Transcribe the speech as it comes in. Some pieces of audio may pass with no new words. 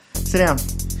Sit down.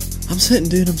 I'm sitting,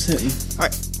 dude. I'm sitting. All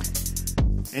right.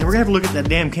 And we're going to have to look at that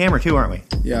damn camera, too, aren't we?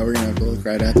 Yeah, we're going to have to look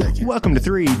right at that camera. Welcome to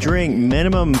 3 Drink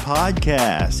Minimum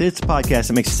Podcast. It's a podcast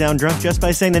that makes you sound drunk just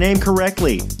by saying the name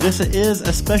correctly. This is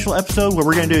a special episode where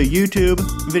we're going to do a YouTube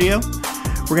video.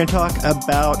 We're going to talk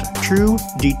about true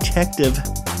detective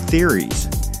theories.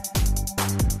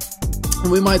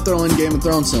 We might throw in Game of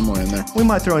Thrones somewhere in there. We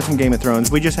might throw in some Game of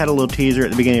Thrones. We just had a little teaser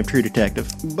at the beginning of True Detective.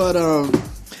 But, All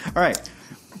right.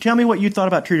 Tell me what you thought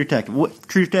about True Detective.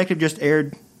 True Detective just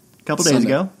aired a couple days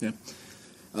ago.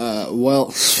 Yeah. Well,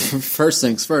 first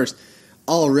things first.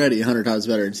 Already 100 times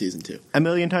better than Season 2. A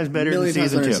million times better than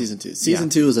Season 2. Season 2. Season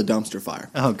 2 is a dumpster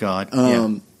fire. Oh, God.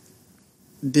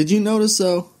 Did you notice,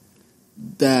 though,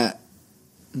 that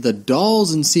the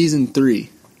dolls in Season 3...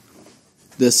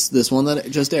 This one that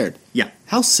just aired. Yeah.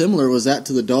 How similar was that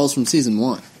to the dolls from Season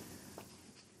 1?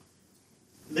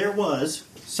 There was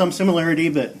some similarity,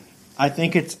 but I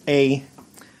think that's a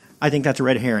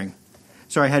red herring.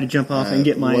 Sorry, I had to jump off and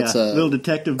get my little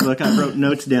detective book. I wrote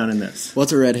notes down in this.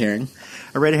 What's a red herring?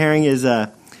 A red herring is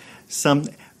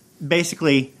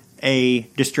basically a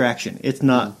distraction. It's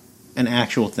not an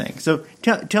actual thing. So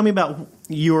tell me about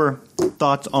your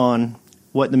thoughts on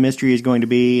what the mystery is going to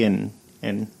be and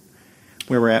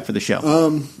where we're at for the show.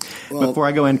 Before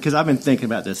I go in, because I've been thinking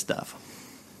about this stuff.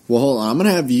 Well, hold on. I'm going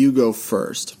to have you go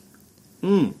first.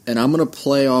 And I'm going to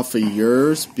play off of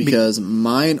yours because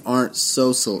mine aren't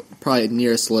probably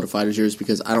near as solidified as yours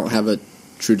because I don't have a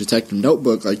True Detective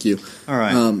notebook like you. All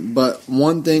right. But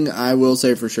one thing I will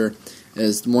say for sure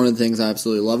is one of the things I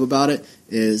absolutely love about it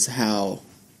is how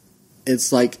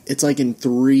it's like in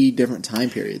 3 different time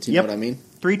periods. You know what I mean?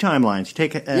 3 timelines. You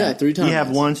take 3 timelines. You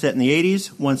have one set in the 80s,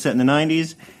 one set in the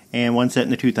 90s, and one set in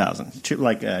the 2000s,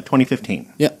 like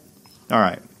 2015. Yep. All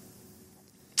right.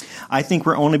 I think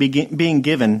we're only being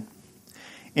given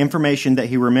information that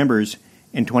he remembers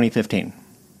in 2015.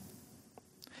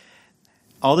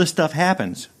 All this stuff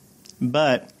happens,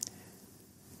 but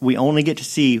we only get to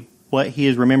see what he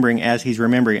is remembering as he's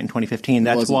remembering it in 2015.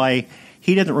 That's why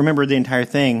he doesn't remember the entire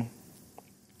thing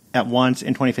at once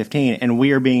in 2015, and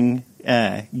we are being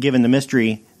given the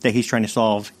mystery that he's trying to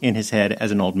solve in his head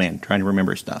as an old man, trying to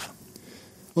remember stuff.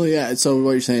 Well, yeah, so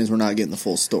what you're saying is we're not getting the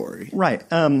full story. Right.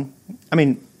 I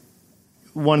mean,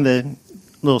 one of the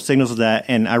little signals of that,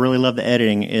 and I really love the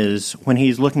editing, is when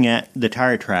he's looking at the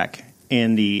tire track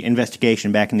in the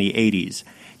investigation back in the 80s.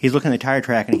 He's looking at the tire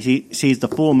track, and he sees the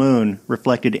full moon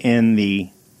reflected in the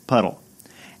puddle.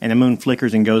 And the moon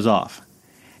flickers and goes off.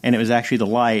 And it was actually the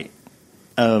light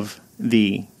of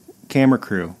the camera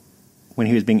crew when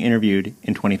he was being interviewed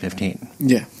in 2015.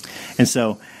 Yeah. And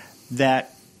so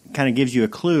that kind of gives you a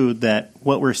clue that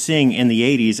what we're seeing in the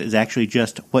 80s is actually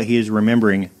just what he is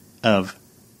remembering of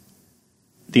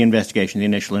the investigation, the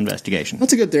initial investigation.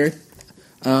 That's a good theory.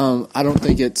 I don't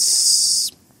think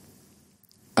that's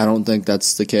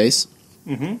the case.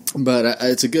 Mm-hmm. But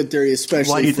it's a good theory, especially.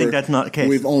 Why do you think that's not the case?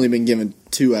 We've only been given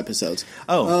 2 episodes.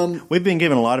 We've been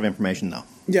given a lot of information, though.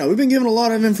 Yeah, we've been given a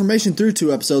lot of information through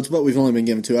 2 episodes, but we've only been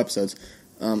given 2 episodes.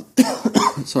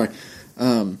 Sorry.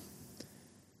 I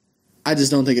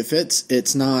just don't think it fits.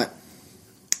 It's not...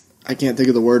 I can't think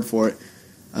of the word for it.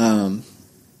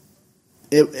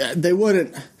 They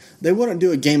wouldn't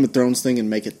do a Game of Thrones thing and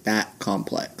make it that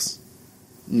complex.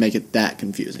 Make it that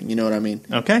confusing. You know what I mean?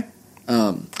 Okay.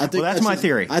 I think that's my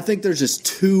theory. I think there's just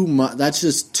too much. That's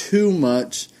just too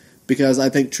much because I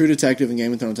think True Detective and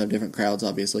Game of Thrones have different crowds,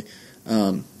 obviously.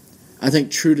 I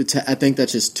think I think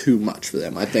that's just too much for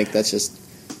them. I think that's just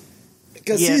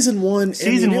because season one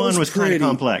was kind of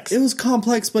complex. It was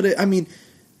complex, but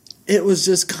it was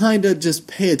just kind of just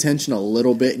pay attention a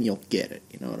little bit and you'll get it.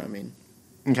 You know what I mean?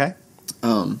 Okay.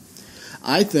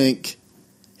 I think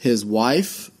his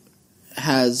wife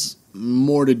has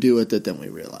more to do with it than we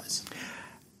realize.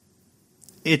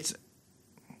 It's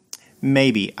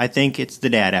maybe. I think it's the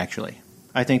dad, actually.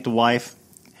 I think the wife...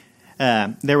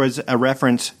 there was a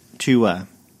reference to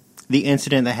the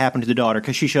incident that happened to the daughter,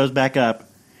 because she shows back up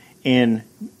in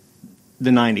the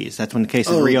 90s. That's when the case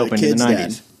is reopened in the 90s.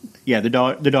 Dad. Yeah, the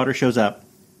daughter shows up,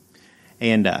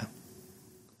 and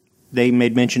they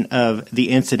made mention of the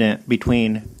incident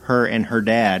between her and her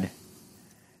dad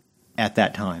at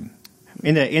that time.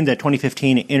 In the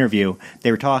 2015 interview, they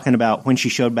were talking about when she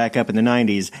showed back up in the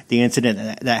 90s, the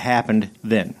incident that happened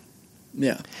then.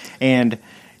 Yeah. And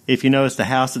if you notice, the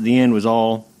house at the end was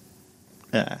all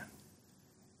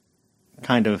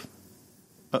kind of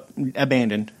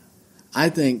abandoned. I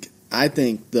think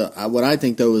what I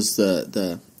think though is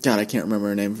the God, I can't remember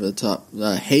her name for the top.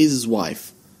 Hayes'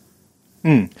 wife.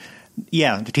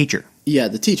 Yeah, the teacher. Yeah,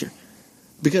 the teacher.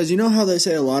 Because you know how they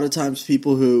say a lot of times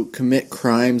people who commit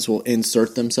crimes will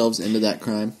insert themselves into that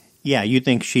crime? Yeah, you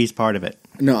think she's part of it.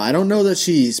 No, I don't know that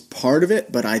she's part of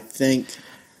it, but I think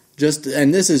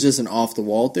and this is just an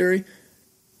off-the-wall theory,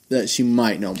 that she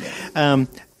might know more.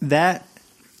 That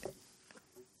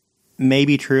may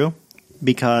be true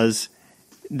because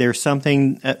there's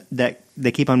something that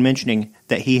they keep on mentioning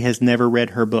that he has never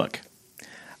read her book.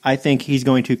 I think he's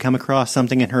going to come across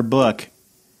something in her book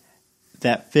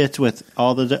that fits with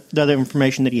all the other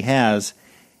information that he has,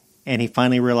 and he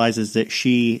finally realizes that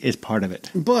she is part of it.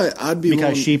 But I'd be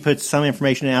because she puts some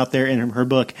information out there in her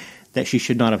book that she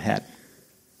should not have had.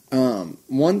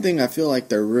 One thing I feel like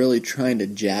they're really trying to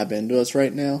jab into us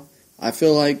right now, I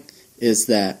feel like, is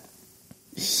that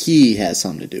he has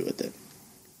something to do with it.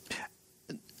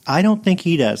 I don't think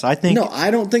he does. I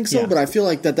don't think so. Yeah. But I feel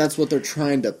like that's what they're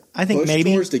trying to push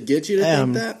towards to get you to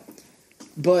think that.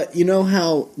 But you know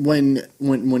how when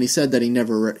he said that he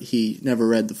never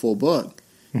read the full book,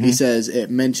 he says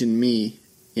it mentioned me,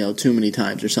 too many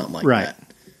times or something like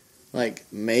that. Like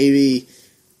maybe,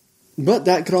 but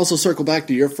that could also circle back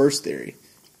to your first theory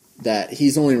that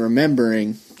he's only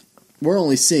remembering. We're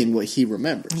only seeing what he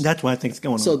remembers. That's what I think is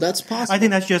going on. So that's possible. I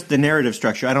think that's just the narrative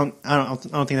structure. I don't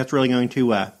think that's really going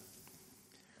to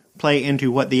play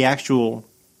into what the actual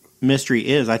mystery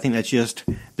is. I think that's just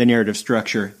the narrative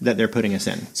structure that they're putting us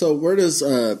in. So where does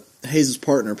Hayes'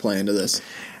 partner play into this?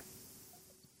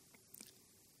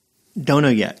 Don't know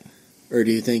yet. Or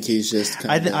do you think he's just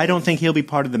I don't think he'll be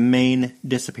part of the main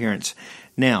disappearance.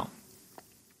 Now,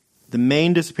 the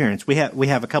main disappearance, we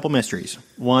have a couple mysteries.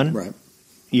 One, right.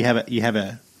 You have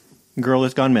a girl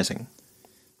that's gone missing,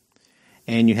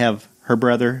 and you have her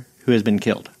brother who has been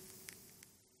killed.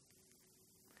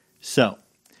 So,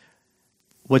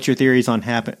 what's your theories on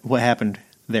what happened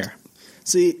there?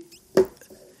 See,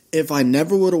 if I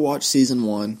never would have watched season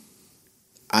 1,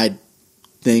 I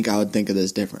think I would think of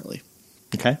this differently.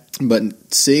 Okay.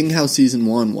 But seeing how season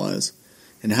 1 was,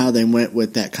 and how they went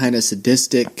with that kind of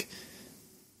sadistic,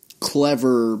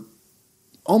 clever,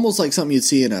 almost like something you'd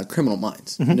see in a Criminal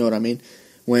Minds. You know what I mean?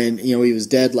 When, he was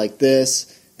dead like this,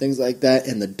 things like that,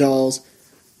 and the dolls.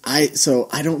 So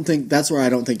I don't think, that's where I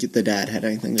don't think the dad had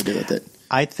anything to do with it.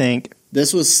 I think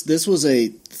this was a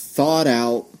thought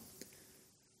out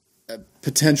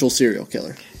potential serial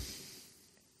killer.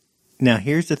 Now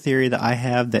here's the theory that I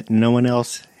have that no one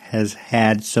else has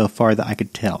had so far that I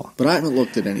could tell. But I haven't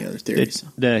looked at any other theories.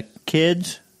 The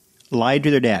kids lied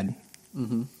to their dad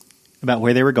about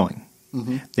where they were going.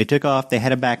 They took off. They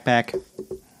had a backpack.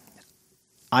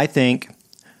 I think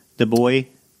the boy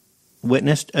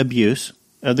witnessed abuse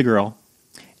of the girl,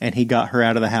 and he got her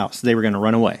out of the house. They were going to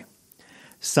run away.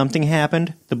 Something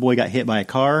happened. The boy got hit by a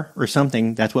car or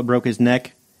something. That's what broke his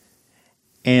neck.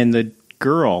 And the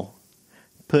girl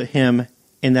put him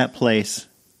in that place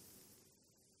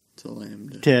to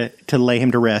lay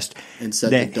him to rest. And set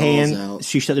the dolls out.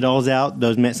 She shut the dolls out.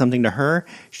 Those meant something to her.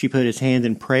 She put his hands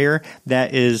in prayer.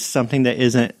 That is something that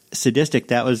isn't sadistic.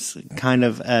 That was kind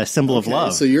of a symbol of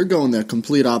love. So you're going the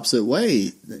complete opposite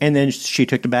way. And then she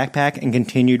took the backpack and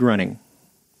continued running.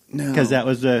 No. Because that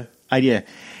was the idea.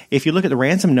 If you look at the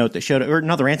ransom note that showed up, or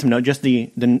not the ransom note, just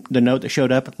the note that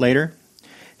showed up later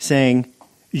saying,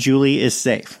 Julie is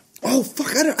safe. Oh, fuck,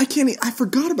 I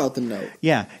forgot about the note.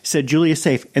 Yeah, it said Julie is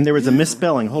safe. And there was a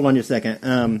misspelling. Hold on just a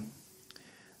second.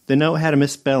 The note had a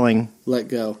misspelling. Let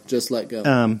go. Just let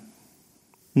go.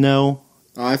 No.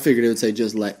 Oh, I figured it would say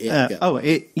just let it go.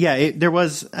 There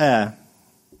was,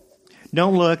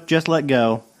 don't look, just let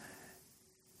go.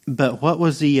 But what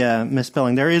was the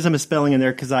misspelling? There is a misspelling in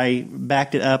there because I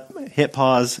backed it up, hit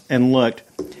pause, and looked.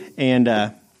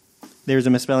 And there's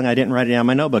a misspelling. I didn't write it down in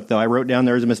my notebook, though. I wrote down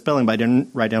there was a misspelling, but I didn't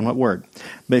write down what word.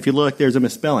 But if you look, there's a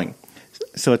misspelling.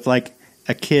 So it's like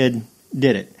a kid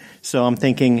did it. So I'm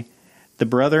thinking the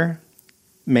brother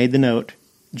made the note,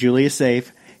 Julie is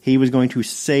safe. He was going to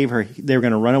save her. They were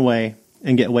going to run away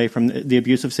and get away from the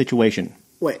abusive situation.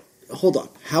 Wait, hold on.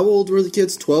 How old were the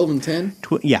kids? 12 and 10?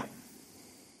 Yeah.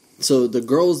 So the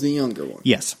girl is the younger one?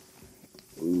 Yes.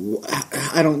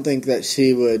 I don't think that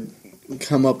she would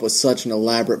come up with such an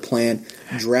elaborate plan,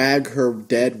 drag her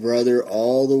dead brother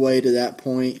all the way to that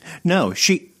point. No,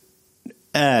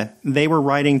 they were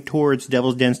riding towards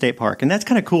Devil's Den State Park, and that's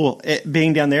kind of cool.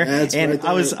 Being down there, that's and right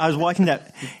I was watching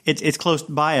that. It's close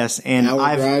by us, and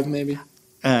drive maybe,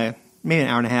 maybe an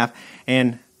hour and a half,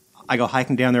 and I go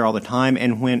hiking down there all the time.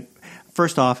 And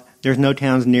first off, there's no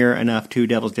towns near enough to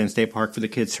Devil's Den State Park for the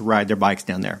kids to ride their bikes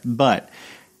down there, but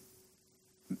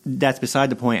that's beside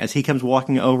the point. As he comes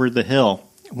walking over the hill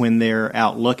when they're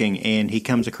out looking, and he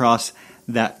comes across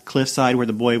that cliffside where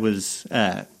the boy was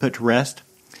put to rest,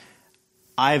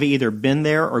 I've either been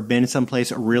there or been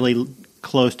someplace really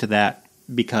close to that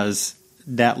because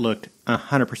that looked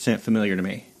 100% familiar to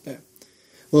me. Yeah.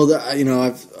 Well,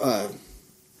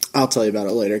 I'll tell you about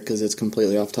it later because it's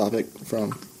completely off topic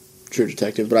from True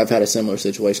Detective. But I've had a similar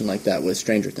situation like that with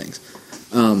Stranger Things.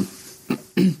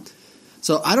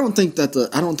 So I don't think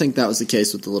that was the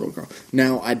case with the little girl.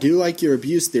 Now I do like your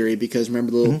abuse theory because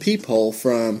remember the little peephole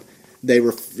from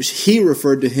he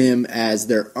referred to him as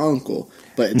their uncle,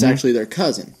 but it's actually their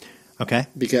cousin. Okay.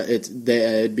 Because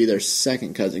it'd be their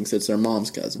second cousin because it's their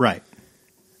mom's cousin. Right.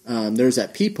 There's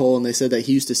that peephole, and they said that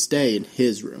he used to stay in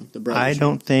his room, the brother's I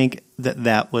don't think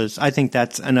that was. I think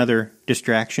that's another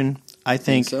distraction. I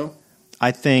think so.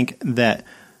 I think that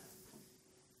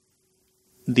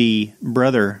the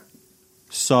brother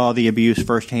saw the abuse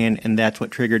firsthand, and that's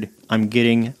what triggered, I'm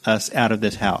getting us out of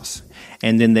this house.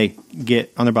 And then they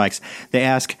get on their bikes. They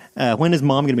ask, when is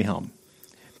Mom going to be home?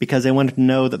 Because they wanted to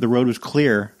know that the road was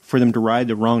clear for them to ride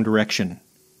the wrong direction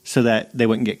so that they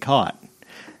wouldn't get caught.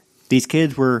 These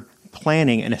kids were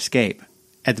planning an escape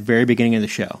at the very beginning of the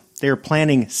show. They were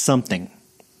planning something.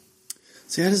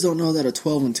 See, I just don't know that a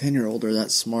 12 and 10-year-old are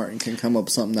that smart and can come up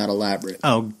with something that elaborate.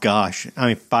 Oh, gosh. I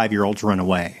mean, 5-year-olds run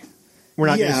away. We're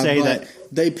not going to say that.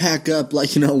 They pack up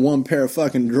one pair of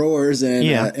fucking drawers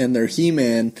and their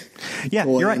He-Man. Yeah,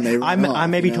 you're right. I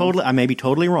may be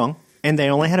totally wrong, and they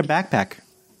only had a backpack.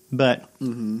 But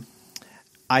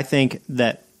I think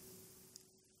that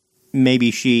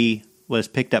maybe she was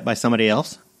picked up by somebody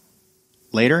else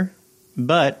later.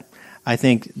 But I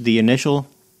think the initial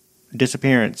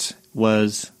disappearance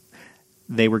was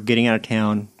they were getting out of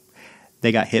town.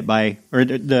 They got hit by, or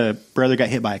the brother got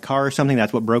hit by a car or something.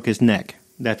 That's what broke his neck.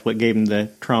 That's what gave him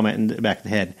the trauma in the back of the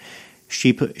head.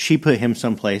 She put him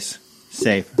someplace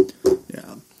safe.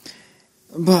 Yeah,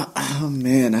 but oh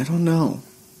man, I don't know.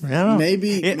 I don't know.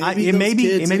 Maybe it may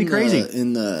be crazy.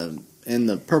 In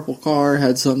the purple car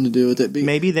had something to do with it.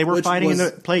 Maybe they were fighting in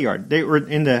the play yard. They were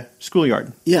in the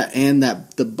schoolyard. Yeah, and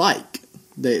the bike.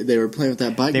 They were playing with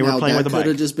that bike. They were playing with the bike. That could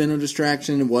have just been a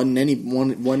distraction. It wasn't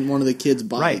one of the kids'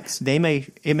 bikes. Right.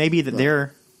 It may be that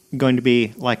they're going to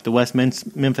be like the West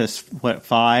Memphis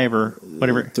 5 or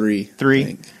whatever 3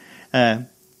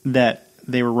 that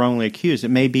they were wrongly accused. It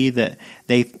may be that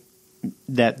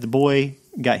the boy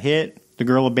got hit. The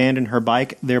girl abandoned her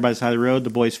bike there by the side of the road. The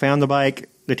boys found the bike.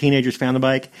 The teenagers found the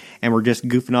bike and were just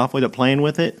goofing off with it, playing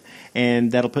with it.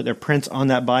 And that'll put their prints on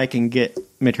that bike and get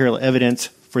material evidence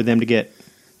for them to get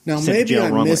now, sent to maybe jail I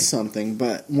wrongly. Missed something,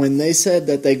 but when they said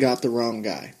that they got the wrong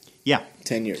guy,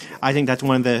 10 years ago. I think that's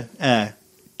one of the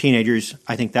teenagers.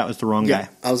 I think that was the wrong guy.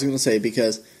 I was going to say,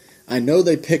 because I know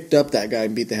they picked up that guy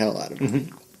and beat the hell out of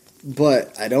him.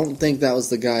 But I don't think that was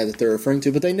the guy that they're referring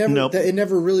to. But they never, it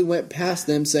never really went past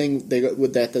them saying they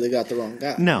got the wrong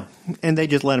guy. No, and they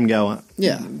just let him go.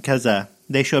 Yeah, because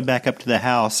they showed back up to the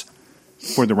house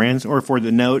for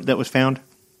the note that was found,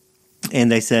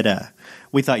 and they said,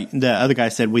 "We thought." The other guy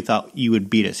said, "We thought you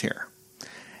would beat us here."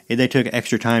 And they took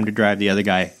extra time to drive the other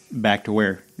guy back to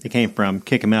where they came from,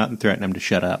 kick him out, and threaten him to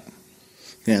shut up.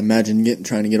 Yeah, imagine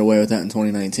trying to get away with that in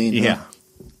 2019. Yeah. Huh?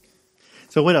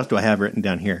 So what else do I have written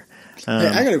down here? Hey,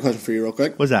 I got a question for you real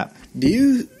quick. What's that? Do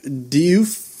you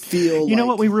feel You know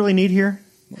what we really need here?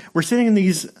 We're sitting in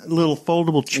these little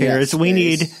foldable chairs. We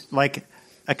need like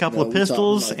a couple of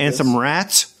pistols and some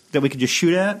rats that we could just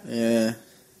shoot at.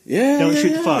 Yeah. Don't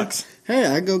shoot the fucks. Hey,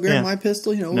 I go grab my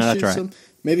pistol. We'll shoot some.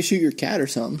 Maybe shoot your cat or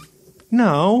something.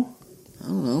 No. I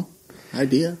don't know.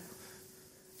 Idea.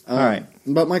 All right.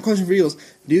 But my question for you is,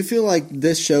 do you feel like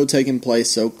this show taking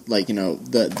place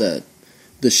the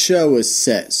show is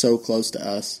set so close to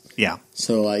us? Yeah.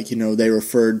 So, they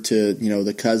referred to,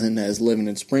 the cousin as living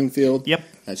in Springfield. Yep.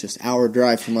 That's just an hour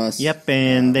drive from us. Yep,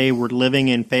 and they were living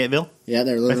in Fayetteville. Yeah,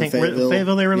 they were living in Fayetteville.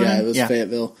 Fayetteville they were living in? Yeah, it was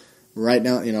Fayetteville. Right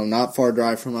now, not far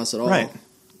drive from us at all. Right.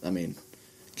 I mean,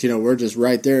 we're just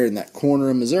right there in that corner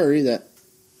of Missouri that,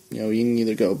 you can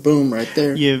either go boom right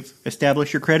there. You've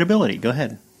established your credibility. Go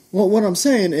ahead. Well, what I'm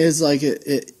saying is,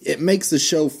 it makes the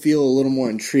show feel a little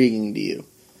more intriguing to you.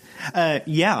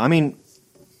 Yeah, I mean,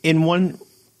 in one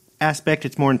aspect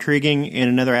it's more intriguing. In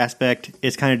another aspect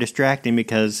it's kind of distracting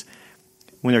because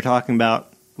when they're talking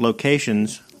about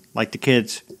locations, like the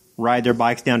kids ride their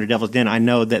bikes down to Devil's Den, I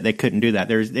know that they couldn't do that.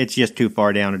 It's just too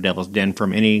far down to Devil's Den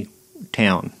from any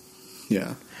town.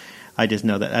 Yeah. I just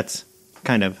know that's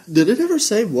kind of... Did it ever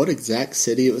say what exact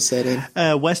city it was set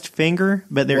in? West Finger,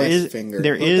 but there is...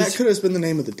 That could have been the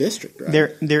name of the district,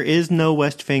 right? There is no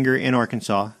West Finger in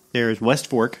Arkansas. There's West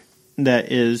Fork.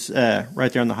 That is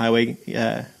right there on the highway,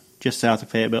 just south of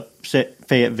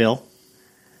Fayetteville.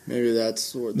 Maybe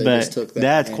that's where they but just took that.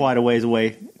 That's quite a ways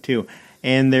away too.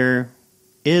 And there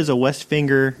is a West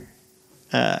Finger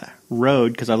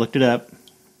road, because I looked it up.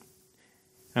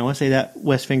 I want to say that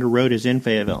West Finger Road is in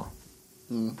Fayetteville.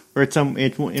 Or it's in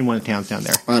one of the towns down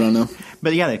there. I don't know.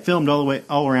 But yeah, they filmed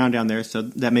all around down there, so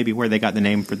that may be where they got the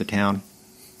name for the town.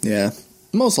 Yeah,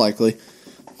 most likely.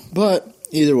 But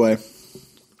either way,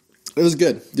 it was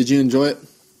good. Did you enjoy it?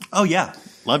 Oh yeah,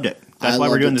 loved it. That's why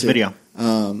we're doing this video.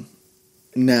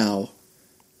 Now,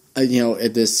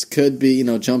 this could be,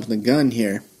 jumping the gun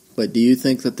here, but do you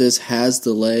think that this has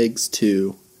the legs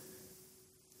to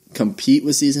compete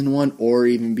with Season 1 or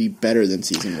even be better than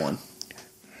Season 1?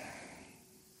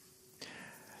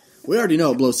 We already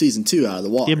know it blows Season 2 out of the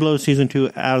water. It blows Season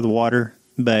 2 out of the water,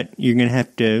 but you're going to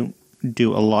have to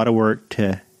do a lot of work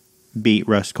to beat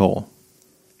Rust Cohle.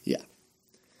 Yeah.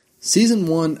 Season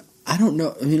 1, I don't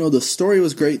know. The story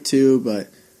was great too, but,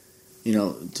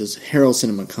 just Harrelson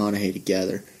and McConaughey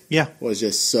together was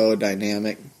just so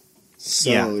dynamic.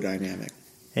 Dynamic.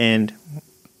 And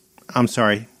I'm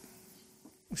sorry,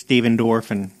 Steven Dorff,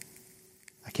 and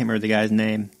I can't remember the guy's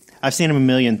name. I've seen him in a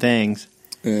million things,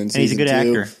 and he's a good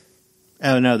actor.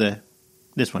 Oh, no,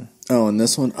 this one. Oh, and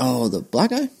this one? Oh, the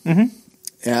black guy? Mm-hmm.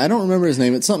 Yeah, I don't remember his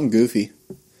name. It's something goofy.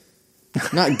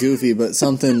 Not goofy, but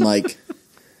something like...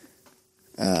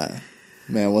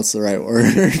 man, what's the right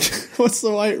word? What's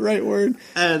the right word?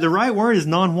 The right word is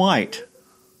non-white.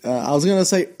 I was going to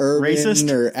say urban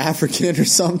Racist? Or African or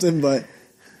something, but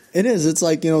it is. It's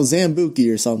like,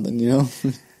 Zambuki or something, You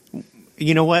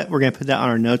know what? We're going to put that on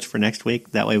our notes for next week.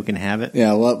 That way we can have it.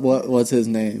 Yeah, what's his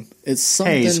name? It's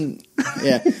something... Hayes.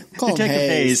 Yeah, call him Detective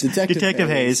Hayes. Hayes. Detective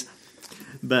Hayes.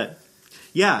 But,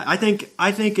 yeah, I think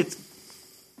it's...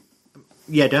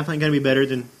 Yeah, definitely going to be better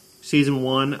than Season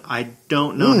 1. I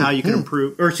don't know how you can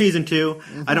improve... Or Season 2.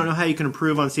 Mm-hmm. I don't know how you can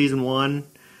improve on Season 1.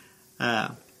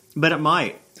 But it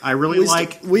might. I really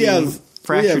we have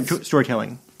fractured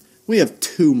storytelling. We have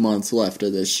 2 months left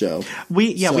of this show.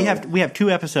 We have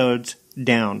 2 episodes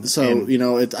down. So,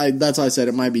 that's why I said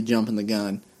it might be jumping the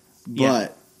gun.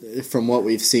 But from what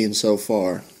we've seen so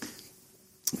far,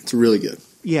 it's really good.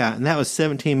 Yeah, and that was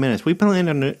 17 minutes. We planned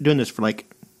on doing this for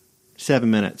 7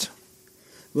 minutes.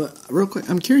 But real quick,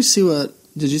 I'm curious to see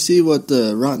did you see what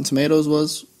the Rotten Tomatoes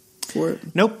was for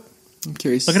it? Nope. I'm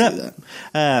curious to see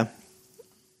that.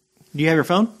 Do you have your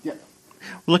phone? Yeah.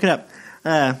 Look it up.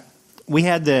 We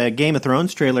had the Game of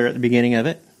Thrones trailer at the beginning of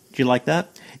it. Did you like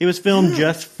that? It was filmed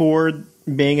just for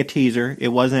being a teaser. It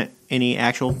wasn't any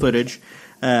actual footage.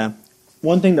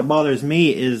 One thing that bothers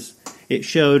me is it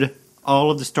showed all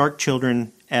of the Stark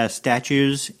children as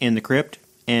statues in the crypt,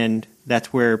 and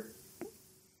that's where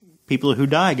people who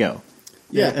die go.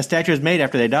 Yeah. A statue is made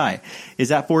after they die. Is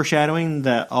that foreshadowing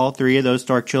that all 3 of those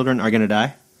Stark children are going to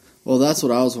die? Well, that's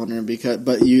what I was wondering,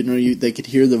 but they could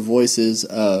hear the voices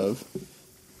of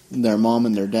their mom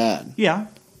and their dad. Yeah.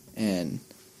 And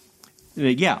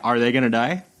yeah, are they going to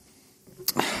die?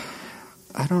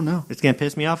 I don't know. It's going to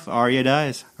piss me off. Arya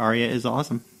dies. Arya is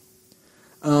awesome.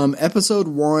 Episode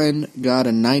 1 got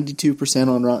a 92%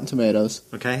 on Rotten Tomatoes.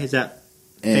 Okay, is that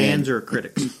fans or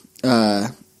critics?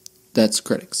 That's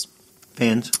critics.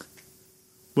 Fans.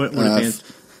 What are fans?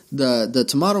 The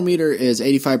tomato meter is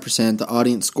 85%. The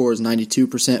audience score is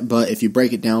 92%. But if you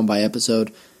break it down by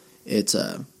episode, it's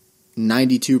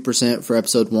 92% for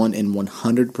episode 1 and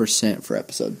 100% for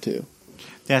episode 2.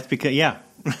 That's because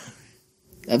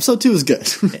episode 2 is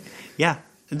good. Yeah,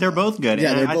 they're both good.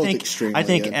 Yeah, and they're both extremely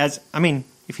good.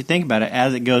 If you think about it,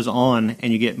 as it goes on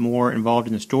and you get more involved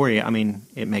in the story,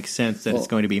 it makes sense that it's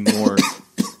going to be more.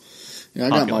 I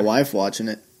got my wife watching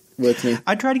it with me.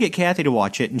 I tried to get Kathy to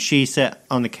watch it, and she sat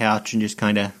on the couch and just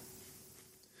kind of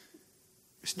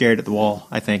stared at the wall,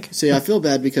 I think. See, I feel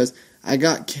bad because I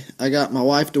got my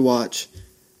wife to watch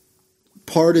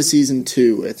part of Season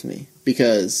 2 with me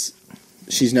because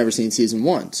she's never seen Season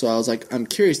 1. So I was like, I'm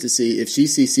curious to see if she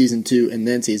sees Season 2 and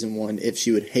then Season 1, if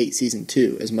she would hate Season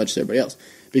 2 as much as everybody else.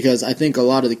 Because I think a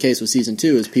lot of the case with Season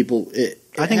 2 is it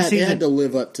had to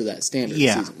live up to that standard of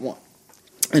Season 1.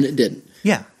 And it didn't.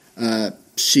 Yeah.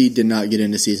 She did not get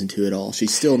into Season 2 at all.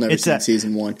 She's still never seen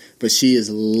Season 1, but she is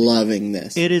loving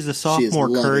this. It is a sophomore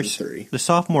curse. 3. The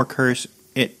sophomore curse,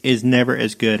 it is never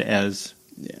as good as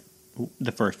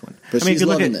the first one. But she's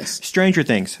loving this. Stranger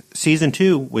Things, Season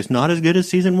 2 was not as good as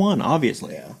Season 1,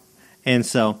 obviously. Yeah. And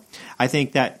so I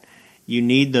think that you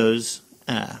need those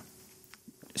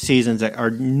seasons that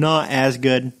are not as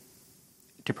good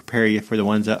to prepare you for the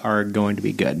ones that are going to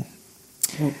be good.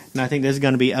 And I think this is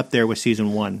going to be up there with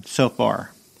Season 1 so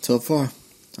far. So far.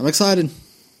 I'm excited.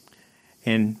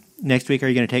 And next week, are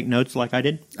you going to take notes like I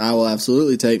did? I will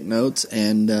absolutely take notes.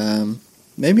 And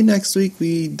maybe next week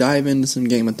we dive into some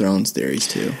Game of Thrones theories,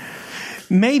 too.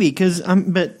 Maybe, because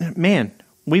but man,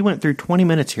 we went through 20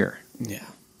 minutes here. Yeah.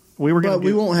 We were going But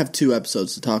we won't have 2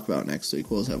 episodes to talk about next week.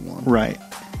 We'll just have 1. Right.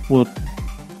 We'll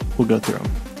go through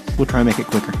them. We'll try and make it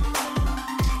quicker.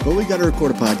 But we got to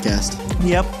record a podcast.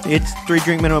 Yep. It's 3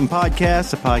 Drink Minimum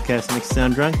Podcast. A podcast that makes you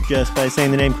sound drunk just by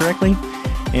saying the name correctly.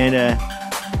 And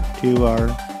to our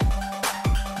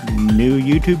new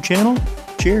YouTube channel,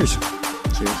 cheers.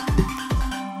 Cheers.